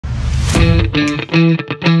Xiao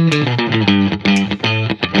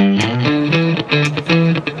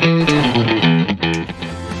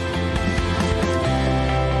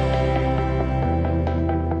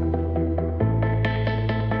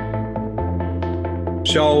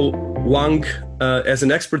Wang has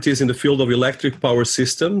an expertise in the field of electric power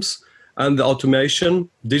systems and automation,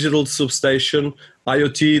 digital substation,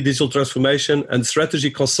 IoT, digital transformation, and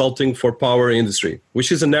strategy consulting for power industry,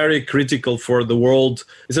 which is an area critical for the world.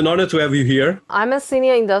 It's an honor to have you here. I'm a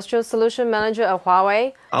senior industrial solution manager at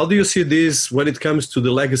Huawei. How do you see this when it comes to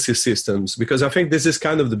the legacy systems? Because I think this is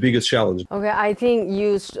kind of the biggest challenge. Okay, I think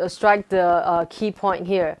you strike the key point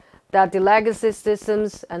here, that the legacy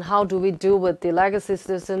systems and how do we deal with the legacy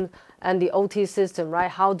system and the OT system, right?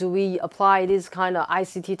 How do we apply this kind of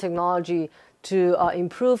ICT technology to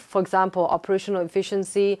improve, for example, operational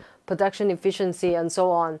efficiency, production efficiency, and so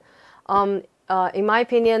on. In my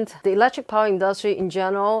opinion, the electric power industry in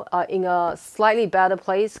general are in a slightly better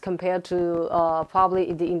place compared to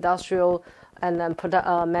probably the industrial and then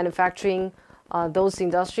manufacturing, those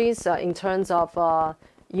industries in terms of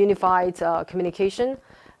unified communication.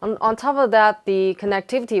 On top of that, the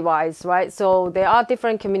connectivity-wise, right? So there are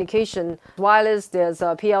different communication. Wireless, there's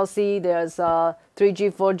PLC, there's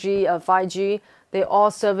 3G, 4G, 5G. They're all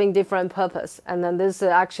serving different purpose. And then this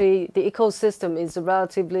actually, the ecosystem is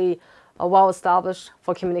relatively well-established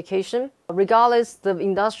for communication. Regardless the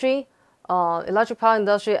industry, electric power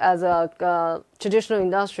industry as a traditional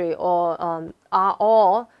industry or are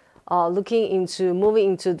all looking into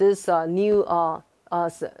moving into this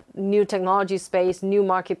new technology space, new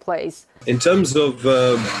marketplace. In terms of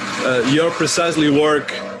your precisely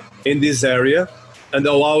work in this area and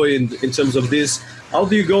Huawei in terms of this, how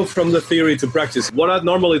do you go from the theory to practice? What are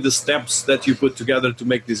normally the steps that you put together to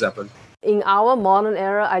make this happen? In our modern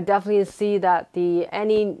era, I definitely see that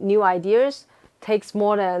any new ideas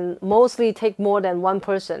mostly take more than one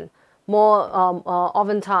person.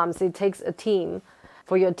 Oftentimes it takes a team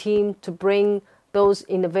for your team to bring those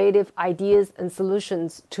innovative ideas and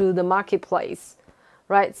solutions to the marketplace,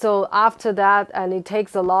 right? So after that, and it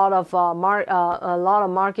takes a lot of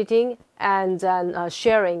marketing and then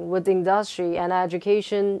sharing with the industry and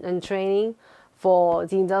education and training for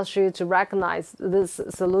the industry to recognize this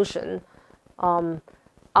solution.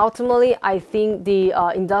 Ultimately, I think the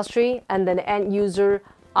industry and then the end user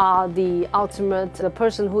are the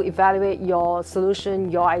person who evaluate your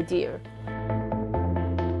solution, your idea.